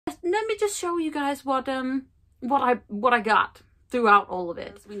let me just show you guys what I got throughout all of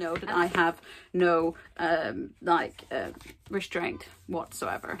it. We know that I have no restraint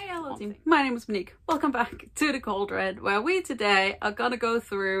whatsoever. Hey, hello team. My name is Monique. Welcome back to the Cauldron, where we today are gonna go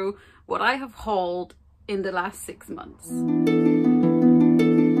through what I have hauled in the last 6 months. In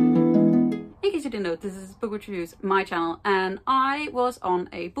case you didn't know, this is Bookwitch Reviews, my channel, and I was on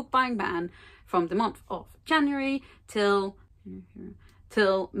a book buying ban from the month of January till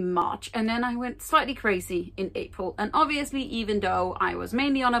March, and then I went slightly crazy in April. And obviously, even though I was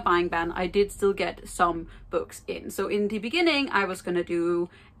mainly on a buying ban, I did still get some books in. So in the beginning, I was gonna do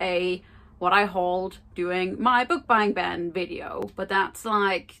what I hauled doing my book buying ban video, but that's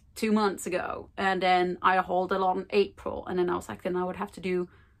like 2 months ago. And then I hauled a lot in April, and then I was like, then I would have to do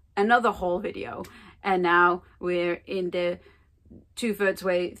another haul video. And now we're in the 2/3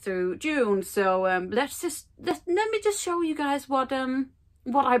 way through June, so let me just show you guys what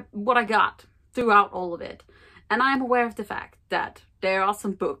I got throughout all of it. And I am aware of the fact that there are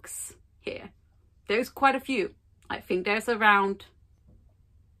some books here. There's quite a few. I think there's around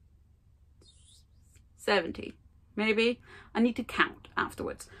 70, maybe. I need to count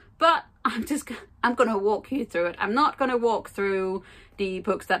afterwards. But I'm gonna walk you through it. I'm not gonna walk through the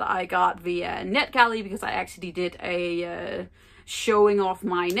books that I got via Netgalley, because I actually did a showing off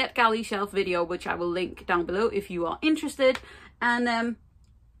my Netgalley shelf video, which I will link down below if you are interested. And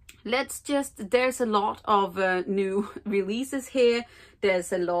there's a lot of new releases here.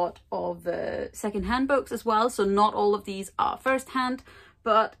 There's a lot of second-hand books as well, so not all of these are first-hand,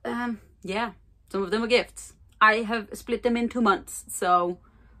 but yeah, some of them are gifts. I have split them into months, so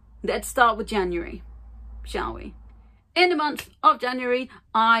let's start with January, shall we? In the month of January,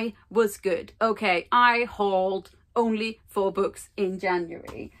 I was good. Okay, I hauled only 4 books in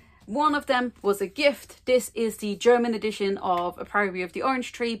January. One of them was a gift. This is the German edition of A Priory of the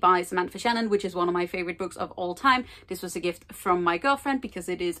Orange Tree by Samantha Shannon, which is one of my favorite books of all time. This was a gift from my girlfriend because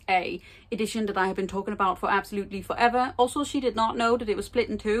it is a edition that I have been talking about for absolutely forever. Also, she did not know that it was split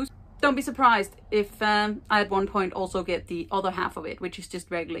in 2. Don't be surprised if I at one point also get the other half of it, which is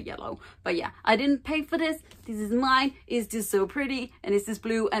just regular yellow. But yeah, I didn't pay for this. This is mine. It's just so pretty, and it's this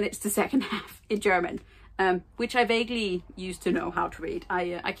blue, and it's the second half in German. Which I vaguely used to know how to read.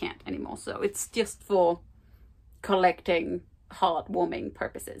 I can't anymore, so it's just for collecting heartwarming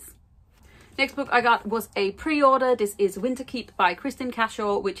purposes. Next book I got was a pre-order. This is Winterkeep by Kristen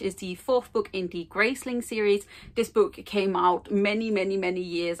Cashaw, which is the 4th book in the Graceling series. This book came out many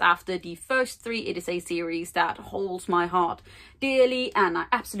years after the first 3. It is a series that holds my heart dearly, and I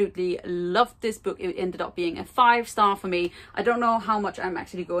absolutely loved this book. It ended up being a 5-star for me. I don't know how much I'm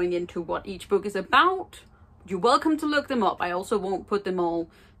actually going into what each book is about. You're welcome to look them up. I also won't put them all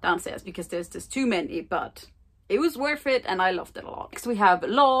downstairs because there's just too many, but it was worth it and I loved it a lot. Next we have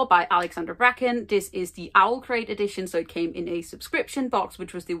Law by Alexandra Bracken. This is the Owl Crate edition, so it came in a subscription box,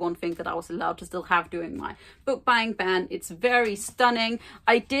 which was the one thing that I was allowed to still have during my book buying ban. It's very stunning.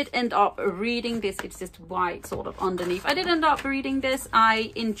 I did end up reading this. It's just white sort of underneath. I did end up reading this.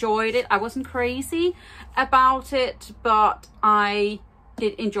 I enjoyed it. I wasn't crazy about it, but I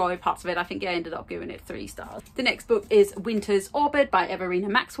did enjoy parts of it. I think I ended up giving it 3 stars. The next book is Winter's Orbit by Everina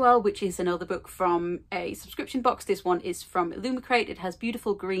Maxwell, which is another book from a subscription box. This one is from Illumicrate. It has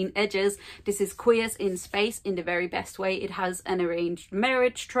beautiful green edges. This is queers in space in the very best way. It has an arranged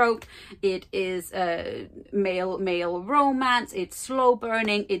marriage trope. It is male romance. It's slow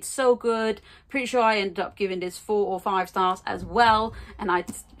burning. It's so good. Pretty sure I ended up giving this 4 or 5 stars as well, and I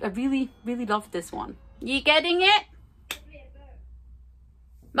really loved this one. You getting it?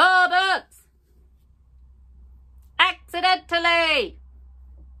 More books! Accidentally!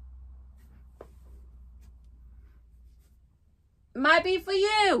 Might be for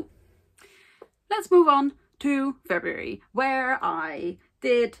you! Let's move on to February, where I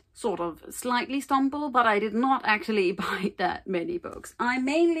did sort of slightly stumble, but I did not actually buy that many books. I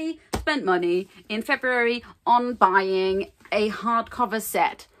mainly spent money in February on buying a hardcover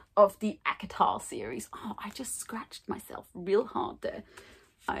set of the ACOTAR series. Oh, I just scratched myself real hard there.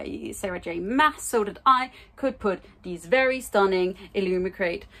 Sarah J. Maas, so that I could put these very stunning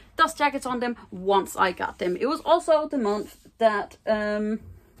Illumicrate dust jackets on them once I got them. It was also the month that Sarah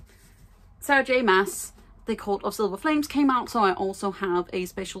J. Maas, The Cult of Silver Flames, came out, so I also have a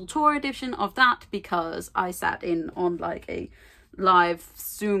special tour edition of that because I sat in on like a live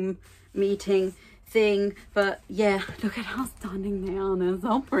Zoom meeting thing. But yeah, look at how stunning they are. They're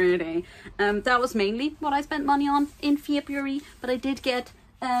so pretty. That was mainly what I spent money on in February, but I did get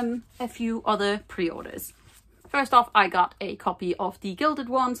a few other pre-orders. First off, I got a copy of The Gilded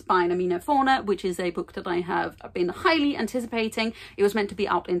Ones by Namina Fauna, which is a book that I have been highly anticipating. It was meant to be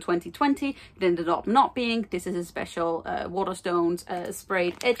out in 2020. It ended up not being. This is a special Waterstones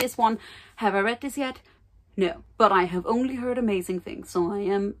sprayed edges one. Have I read this yet? No, but I have only heard amazing things, so I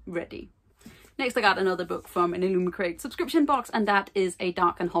am ready. Next, I got another book from an Illumicrate subscription box, and that is A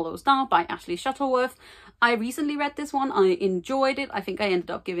Dark and Hollow Star by Ashley Shuttleworth. I recently read this one. I enjoyed it. I think I ended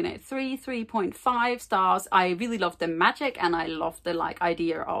up giving it 3.5 stars. I really loved the magic, and I loved the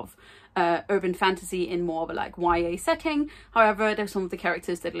idea of urban fantasy in more of a YA setting. However, there's some of the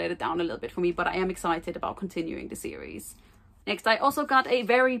characters that let it down a little bit for me, but I am excited about continuing the series. Next, I also got a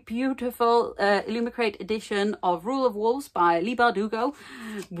very beautiful Illumicrate edition of Rule of Wolves by Leigh Bardugo,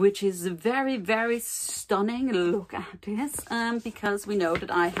 which is very, very stunning. Look at this, because we know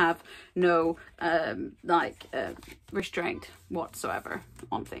that I have no restraint whatsoever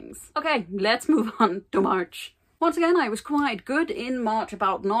on things. Okay, let's move on to March. Once again, I was quite good in March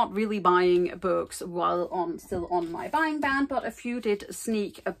about not really buying books while still on my buying ban, but a few did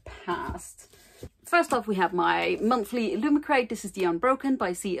sneak past. First off, we have my monthly Illumicrate. This is The Unbroken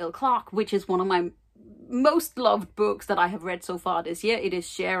by C.L. Clarke, which is one of my most loved books that I have read so far this year. It is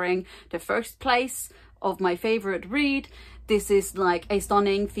sharing the first place of my favorite read. This is like a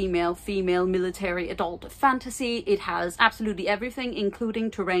stunning female military adult fantasy. It has absolutely everything, including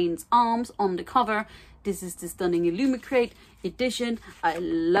Terrain's arms on the cover. This is the stunning Illumicrate edition. I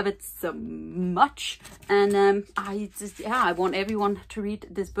love it so much, and I want everyone to read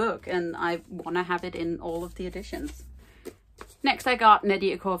this book, and I want to have it in all of the editions. Next, I got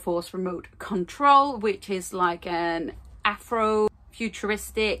Nnedi Okorafor's Remote Control, which is like an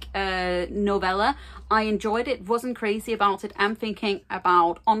Afro-futuristic novella. I enjoyed it, wasn't crazy about it. I'm thinking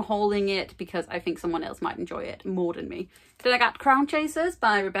about unhauling it because I think someone else might enjoy it more than me. Then I got Crown Chasers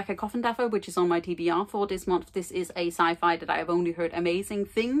by Rebecca Coffindaffer, which is on my TBR for this month. This is a sci-fi that I have only heard amazing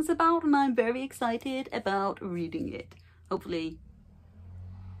things about, and I'm very excited about reading it. Hopefully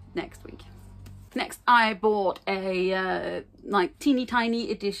next week. Next, I bought a teeny tiny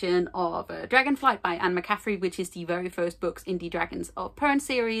edition of Dragonflight by Anne McCaffrey, which is the very first books in the Dragons of Pern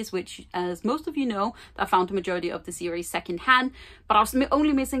series, which, as most of you know, I found the majority of the series secondhand, but I was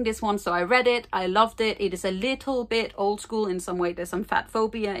only missing this one, so I read it. I loved it. It is a little bit old school in some way. There's some fat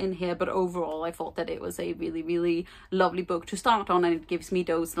phobia in here, but overall I thought that it was a really, really lovely book to start on, and it gives me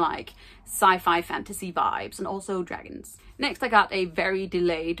those sci-fi fantasy vibes, and also dragons. Next, I got a very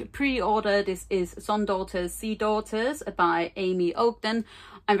delayed pre-order. This is Sun Daughters, Sea Daughters by Amy Ogden.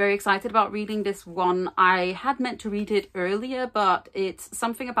 I'm very excited about reading this one. I had meant to read it earlier, but it's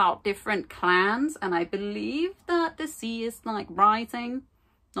something about different clans, and I believe that the sea is rising.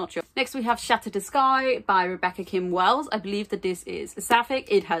 Not sure. Next, we have Shatter the Sky by Rebecca Kim Wells. I believe that this is sapphic.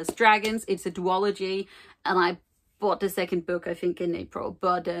 It has dragons. It's a duology, and I bought the second book, I think, in April,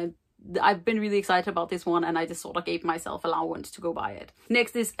 but I've been really excited about this one, and I just sort of gave myself allowance to go buy it.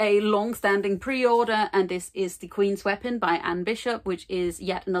 Next is a long-standing pre-order, and this is The Queen's Weapon by Anne Bishop, which is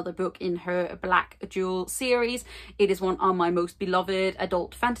yet another book in her Black Jewel series. It is one of my most beloved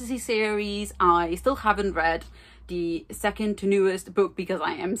adult fantasy series. I still haven't read the second to newest book because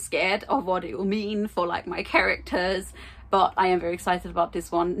I am scared of what it will mean for my characters. But I am very excited about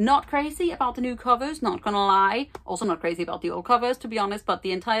this one. Not crazy about the new covers, not gonna lie. Also not crazy about the old covers, to be honest, but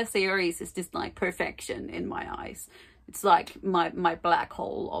the entire series is just perfection in my eyes. It's my black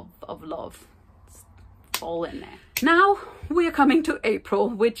hole of love. It's all in there. Now we are coming to April,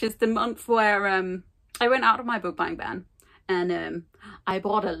 which is the month where I went out of my book buying ban, and I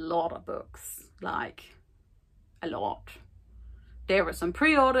bought a lot of books, a lot. There were some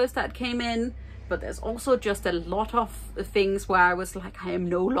pre-orders that came in, but there's also just a lot of things where I was I am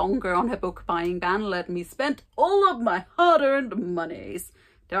no longer on a book buying ban. Let me spend all of my hard-earned monies.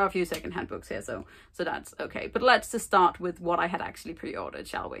 There are a few secondhand books here, so that's okay. But let's just start with what I had actually pre-ordered,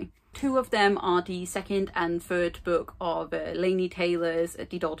 shall we? Two of them are the second and third book of Laini Taylor's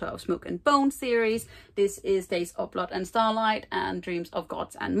The Daughter of Smoke and Bone series. This is Days of Blood and Starlight and Dreams of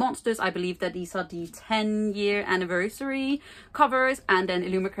Gods and Monsters. I believe that these are the 10-year anniversary covers, and then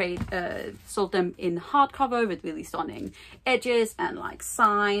Illumicrate sold them in hardcover with really stunning edges and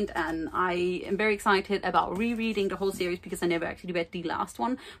signed, and I am very excited about rereading the whole series because I never actually read the last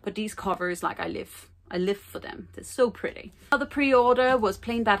one, but these covers, I live for them. They're so pretty. Another pre-order was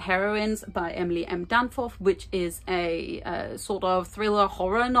Plain Bad Heroines by Emily M. Danforth, which is a sort of thriller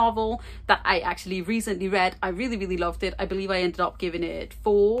horror novel that I actually recently read. I really, really loved it. I believe I ended up giving it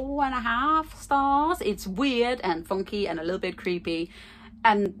 4.5 stars. It's weird and funky and a little bit creepy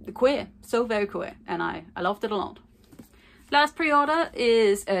and queer. So very queer. And I loved it a lot. Last pre-order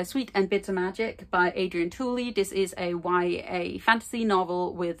is Sweet and Bitter Magic by Adrian Tooley. This is a YA fantasy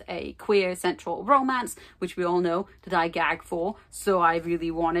novel with a queer central romance, which we all know that I gag for, so I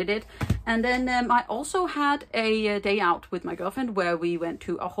really wanted it. And then I also had a day out with my girlfriend where we went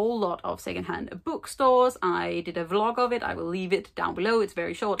to a whole lot of secondhand bookstores. I did a vlog of it. I will leave it down below. It's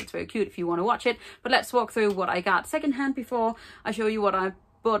very short, it's very cute if you want to watch it. But let's walk through what I got secondhand before I show you what I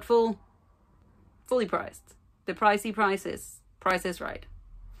bought fully priced. The pricey prices. Price is right.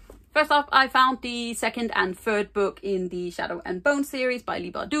 First off, I found the second and third book in the Shadow and Bone series by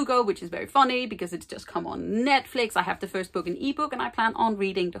Leigh Bardugo, which is very funny because it's just come on Netflix. I have the first book in ebook and I plan on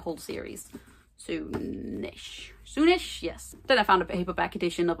reading the whole series soonish. Soonish, yes. Then I found a paperback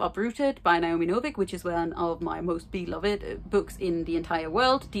edition of Uprooted by Naomi Novik, which is one of my most beloved books in the entire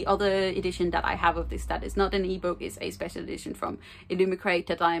world. The other edition that I have of this that is not an ebook is a special edition from Illumicrate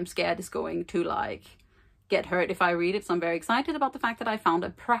that I am scared is going to like get hurt if I read it, so I'm very excited about the fact that I found a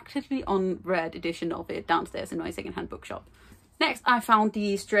practically unread edition of it downstairs in my secondhand bookshop. Next, I found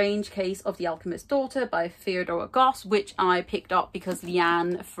The Strange Case of the Alchemist's Daughter by Theodora Goss, which I picked up because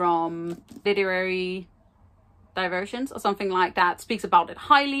Leanne from Literary Diversions or something like that speaks about it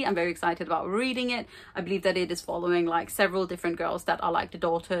highly. I'm very excited about reading it. I believe that it is following like several different girls that are like the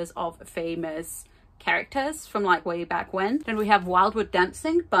daughters of famous characters from like way back when. Then we have Wildwood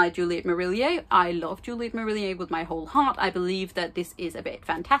Dancing by Juliette Marillier. I love Juliette Marillier with my whole heart. I believe that this is a bit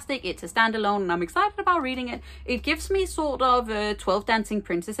fantastic. It's a standalone and I'm excited about reading it. It gives me sort of a 12 Dancing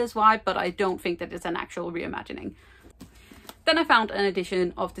Princesses vibe, but I don't think that it's an actual reimagining. Then I found an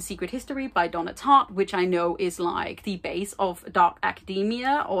edition of The Secret History by Donna Tartt, which I know is like the base of dark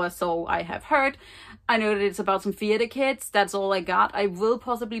academia, or so I have heard. I know that it's about some theater kids. That's all I got. I will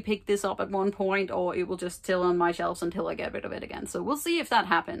possibly pick this up at one point, or it will just chill on my shelves until I get rid of it again. So we'll see if that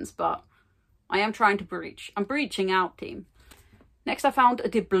happens, but I am trying to breach. I'm breaching out, team. Next, I found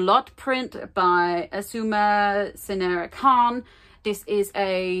The Blood Print by Asuma Sinara Khan. This is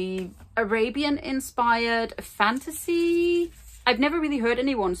a Arabian-inspired fantasy. I've never really heard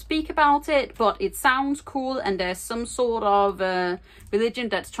anyone speak about it, but it sounds cool and there's some sort of religion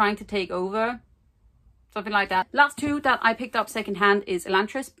that's trying to take over. Something like that. Last two that I picked up secondhand is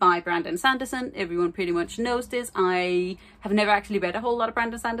Elantris by Brandon Sanderson. Everyone pretty much knows this. I have never actually read a whole lot of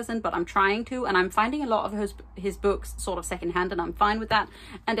Brandon Sanderson, but I'm trying to, and I'm finding a lot of his books sort of secondhand, and I'm fine with that.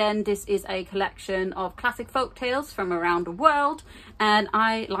 And then this is a collection of classic folk tales from around the world, and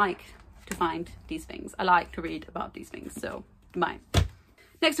I like to find these things. I like to read about these things, so mine.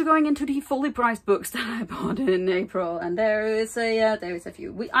 Next, we're going into the fully priced books that I bought in April, and there is a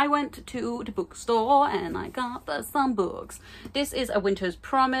few. I went to the bookstore and I got some books. This is A Winter's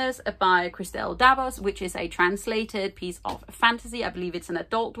Promise by Christelle Davos, which is a translated piece of fantasy. I believe it's an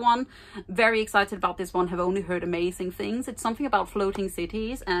adult one. Very excited about this one. Have only heard amazing things. It's something about floating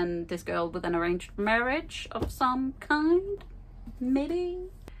cities and this girl with an arranged marriage of some kind, maybe.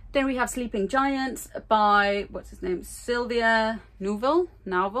 Then we have Sleeping Giants by, what's his name, Sylvia Nouvel.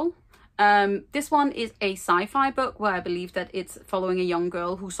 This one is a sci-fi book where I believe that it's following a young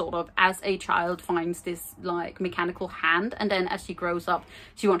girl who sort of, as a child, finds this like mechanical hand, and then as she grows up,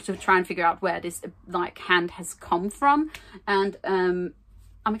 she wants to try and figure out where this like hand has come from. And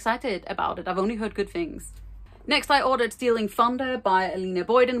I'm excited about it. I've only heard good things. Next, I ordered Stealing Thunder by Alina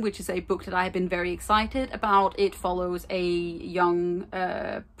Boyden, which is a book that I have been very excited about. It follows a young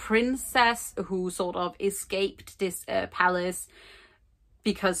princess who sort of escaped this palace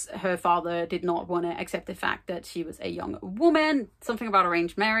because her father did not want to accept the fact that she was a young woman. Something about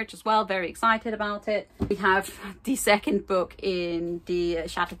arranged marriage as well. Very excited about it. We have the second book in the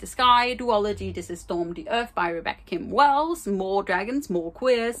Shattered the Sky duology. This is Storm the Earth by Rebecca Kim Wells. More dragons, more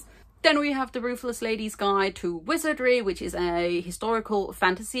queers. Then we have The Ruthless Lady's Guide to Wizardry, which is a historical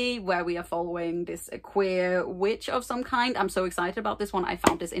fantasy where we are following this queer witch of some kind. I'm so excited about this one. I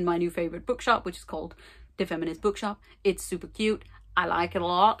found this in my new favorite bookshop, which is called The Feminist Bookshop. It's super cute. I like it a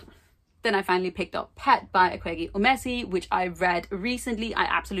lot. Then I finally picked up Pet by Akwegi Omesi, which I read recently. I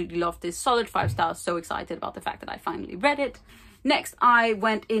absolutely loved this. Solid 5 stars. So excited about the fact that I finally read it. Next, I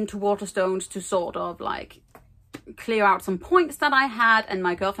went into Waterstones to sort of like clear out some points that I had, and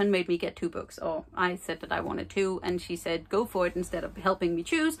my girlfriend made me get 2 books, or I said that I wanted 2 and she said go for it instead of helping me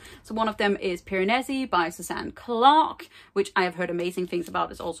choose. So one of them is Piranesi by Suzanne Clarke, which I have heard amazing things about.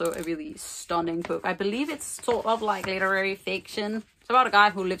 It's also a really stunning book. I believe it's sort of like literary fiction. It's about a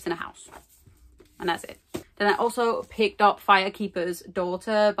guy who lives in a house, and that's it. Then I also picked up Firekeeper's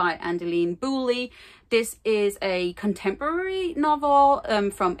Daughter by Andeline Booley. This is a contemporary novel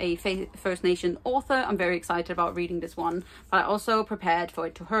from a First Nation author. I'm very excited about reading this one, but I also prepared for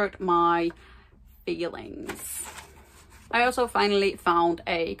it to hurt my feelings. I also finally found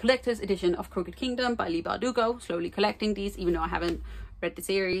a collector's edition of Crooked Kingdom by Leigh Bardugo, slowly collecting these, even though I haven't read the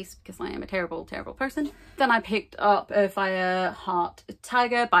series because I am a terrible, terrible person. Then I picked up Fireheart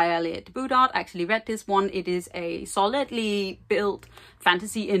Tiger by Elliot Boudard. I actually read this one. It is a solidly built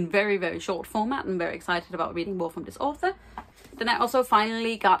fantasy in very, very short format. I'm very excited about reading more from this author. Then I also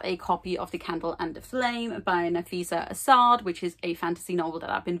finally got a copy of The Candle and the Flame by Nafisa Assad, which is a fantasy novel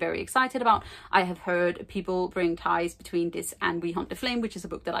that I've been very excited about. I have heard people bring ties between this and We Hunt the Flame, which is a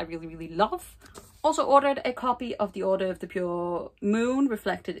book that I really, really love. Also ordered a copy of The Order of the Pure Moon,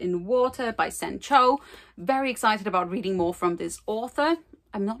 Reflected in Water by Sen Cho. Very excited about reading more from this author.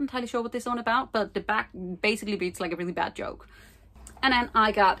 I'm not entirely sure what this is on about, but the back basically reads like a really bad joke. And then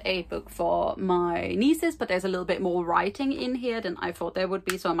I got a book for my nieces, but there's a little bit more writing in here than I thought there would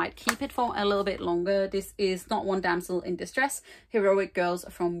be, so I might keep it for a little bit longer. This is Not One Damsel in Distress, Heroic Girls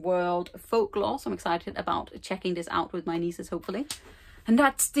from World Folklore, so I'm excited about checking this out with my nieces, hopefully. And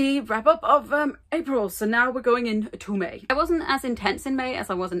that's the wrap up of April, so now we're going into May. I wasn't as intense in May as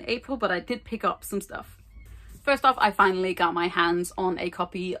I was in April, but I did pick up some stuff. First off, I finally got my hands on a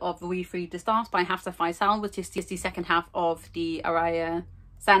copy of We Freed the Stars by Hafsa Faisal, which is the second half of the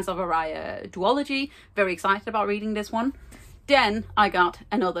Sands of Araya duology. Very excited about reading this one. Then I got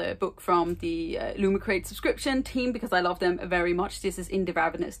another book from the Lumicrate subscription team because I love them very much. This is In the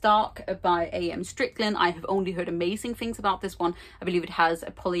Ravenous Dark by A.M. Strickland. I have only heard amazing things about this one. I believe it has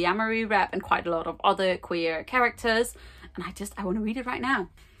a polyamory rep and quite a lot of other queer characters. And I want to read it right now.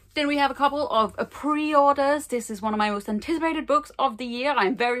 Then we have a couple of pre-orders. This is one of my most anticipated books of the year.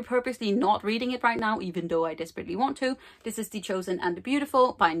 I'm very purposely not reading it right now, even though I desperately want to. This is The Chosen and the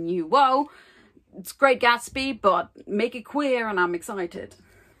Beautiful by New Woe. It's Great Gatsby, but make it queer and I'm excited.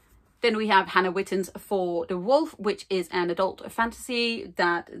 Then we have Hannah Witton's For the Wolf, which is an adult fantasy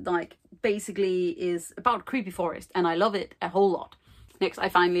that like basically is about creepy forest, and I love it a whole lot. Next, I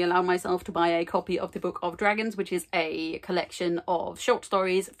finally allowed myself to buy a copy of The Book of Dragons, which is a collection of short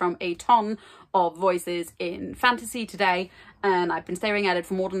stories from a ton of voices in fantasy today. And I've been staring at it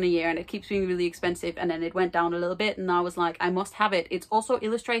for more than a year and it keeps being really expensive. And then it went down a little bit and I was like, I must have it. It's also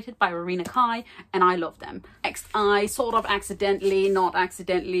illustrated by Rowena Kai and I love them. Next, I sort of accidentally, not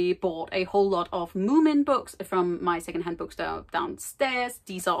accidentally, bought a whole lot of Moomin books from my secondhand bookstore downstairs.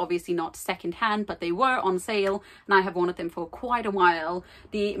 These are obviously not secondhand, but they were on sale and I have wanted them for quite a while.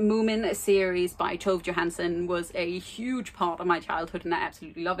 The Moomin series by Tove Johansson was a huge part of my childhood and I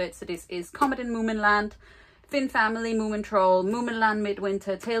absolutely love it. So this is Comet in Moomin Land, Finn Family, Moomin Troll, Moomin Land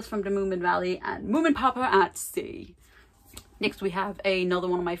Midwinter, Tales from the Moomin Valley, and Moomin Papa at Sea. Next we have another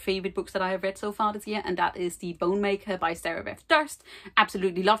one of my favourite books that I have read so far this year, and that is The Bone Maker by Sarah Beth Durst.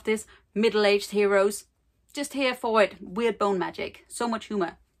 Absolutely love this. Middle-aged heroes. Just here for it. Weird bone magic. So much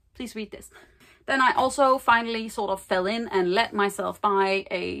humour. Please read this. Then I also finally sort of fell in and let myself buy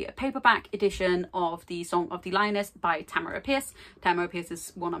a paperback edition of The Song of the Lioness by Tamara Pierce. Tamara Pierce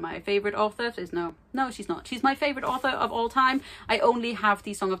is one of my favourite authors. No, she's not. She's my favourite author of all time. I only have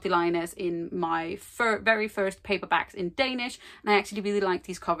The Song of the Lioness in my very first paperbacks in Danish, and I actually really like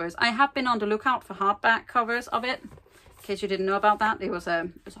these covers. I have been on the lookout for hardback covers of it. In case you didn't know about that, it was a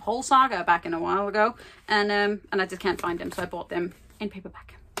whole saga back in a while ago, and I just can't find them, so I bought them in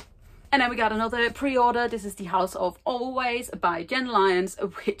paperback. And then we got another pre-order. This is The House of Always by Jen Lyons,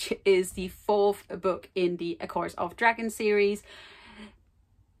 which is the fourth book in the A Chorus of Dragons series.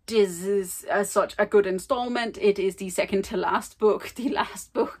 This is such a good installment. It is the second to last book. The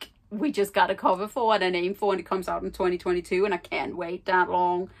last book we just got a cover for and a name for, and it comes out in 2022, and I can't wait that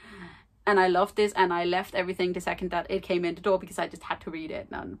long. And I love this, and I left everything the second that it came in the door because I just had to read it.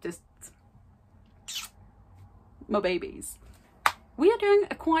 And just my babies. We are doing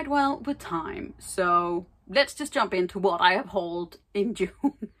quite well with time, so let's just jump into what I have hauled in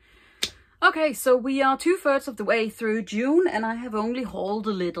June. Okay, so we are 2/3 of the way through June and I have only hauled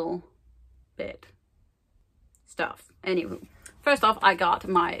a little bit stuff. Anywho, first off, I got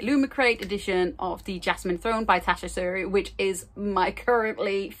my Lumicrate edition of The Jasmine Throne by Tasha Suri, which is my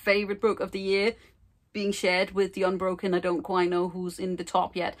currently favourite book of the year, being shared with The Unbroken. I don't quite know who's in the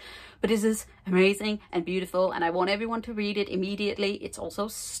top yet, but this is amazing and beautiful and I want everyone to read it immediately. It's also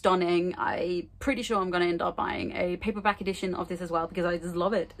stunning. I'm pretty sure I'm going to end up buying a paperback edition of this as well because I just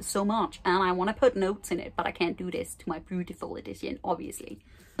love it so much and I want to put notes in it, but I can't do this to my beautiful edition, obviously.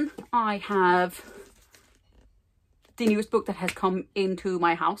 I have the newest book that has come into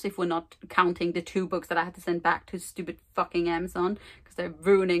my house, if we're not counting the 2 books that I had to send back to stupid fucking Amazon because they're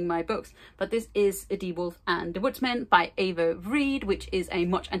ruining my books. But this is The Wolf and the Woodsman by Ava Reed, which is a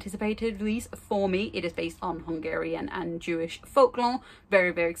much anticipated release for me. It is based on Hungarian and Jewish folklore.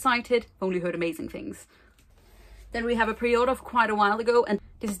 Very, very excited. Only heard amazing things. Then we have a pre-order quite a while ago, and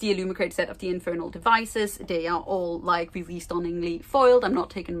this is the Illumicrate set of the Infernal Devices. They are all like really stunningly foiled. I'm not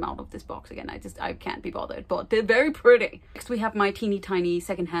taking them out of this box again. I can't be bothered, but they're very pretty. Next we have my teeny tiny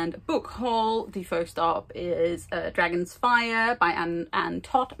secondhand book haul. The first up is Dragon's Fire by Anne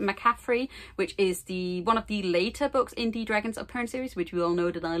Todd McCaffrey, which is one of the later books in the Dragons Upturn series, which we all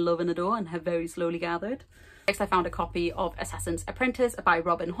know that I love and adore and have very slowly gathered. Next, I found a copy of Assassin's Apprentice by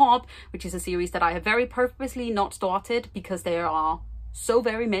Robin Hobb, which is a series that I have very purposely not started because there are so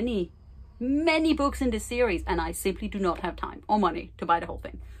very many books in this series, and I simply do not have time or money to buy the whole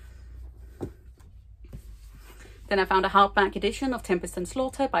thing. Then I found a hardback edition of Tempest and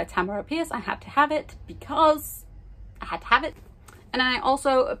Slaughter by Tamara Pierce. I had to have it because I had to have it. And I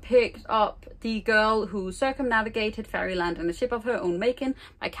also picked up The Girl Who Circumnavigated Fairyland in a Ship of Her Own Making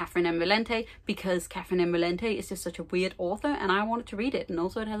by Catherine M. Valente, because Catherine M. Valente is just such a weird author and I wanted to read it. And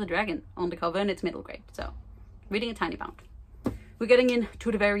also it has a dragon on the cover and it's middle grade, so reading a tiny amount. We're getting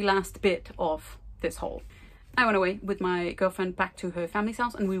into the very last bit of this haul. I went away with my girlfriend back to her family's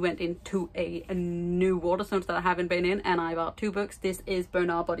house and we went into a new Waterstones that I haven't been in, and I bought 2 books. This is Burn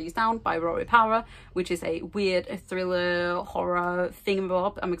Our Bodies Down by Rory Power, which is a weird thriller horror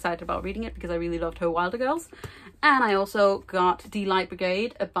thingamabob. I'm excited about reading it because I really loved her Wilder Girls. And I also got The Light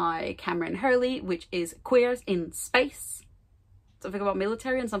Brigade by Cameron Hurley, which is queers in space. Something about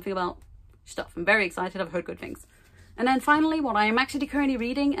military and something about stuff. I'm very excited. I've heard good things. And then finally, what I am actually currently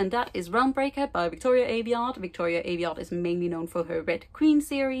reading, and that is Realmbreaker by Victoria Aveyard. Victoria Aveyard is mainly known for her Red Queen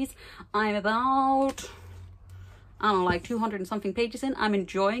series. I'm about, I don't know, like 200 and something pages in. I'm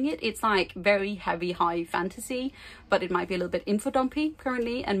enjoying it. It's like very heavy high fantasy, but it might be a little bit info-dumpy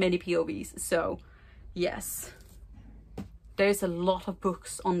currently, and many POVs. So yes, there's a lot of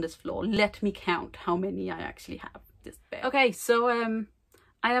books on this floor. Let me count how many I actually have. Okay, so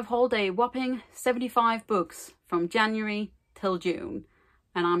I have hauled a whopping 75 books from January till June,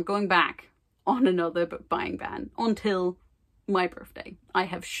 and I'm going back on another book buying ban until my birthday. I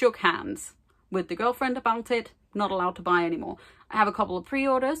have shook hands with the girlfriend about it, not allowed to buy anymore. I have a couple of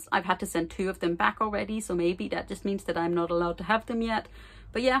pre-orders. I've had to send 2 of them back already, so maybe that just means that I'm not allowed to have them yet.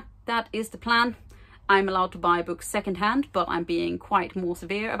 But yeah, that is the plan. I'm allowed to buy books secondhand, but I'm being quite more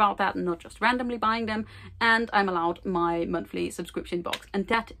severe about that and not just randomly buying them. And I'm allowed my monthly subscription box. And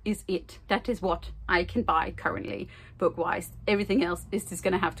that is it. That is what I can buy currently, book-wise. Everything else is just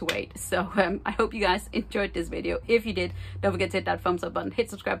gonna have to wait. So I hope you guys enjoyed this video. If you did, don't forget to hit that thumbs up button, hit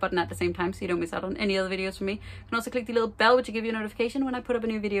subscribe button at the same time so you don't miss out on any other videos from me. You can also click the little bell which will give you a notification when I put up a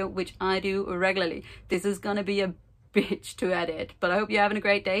new video, which I do regularly. This is gonna be a bitch to edit, but I hope you're having a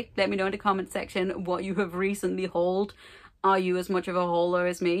great day. Let me know in the comment section what you have recently hauled. Are you as much of a hauler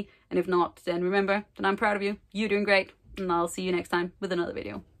as me? And if not, then remember that I'm proud of you. You're doing great, and I'll see you next time with another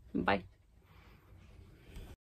video. Bye.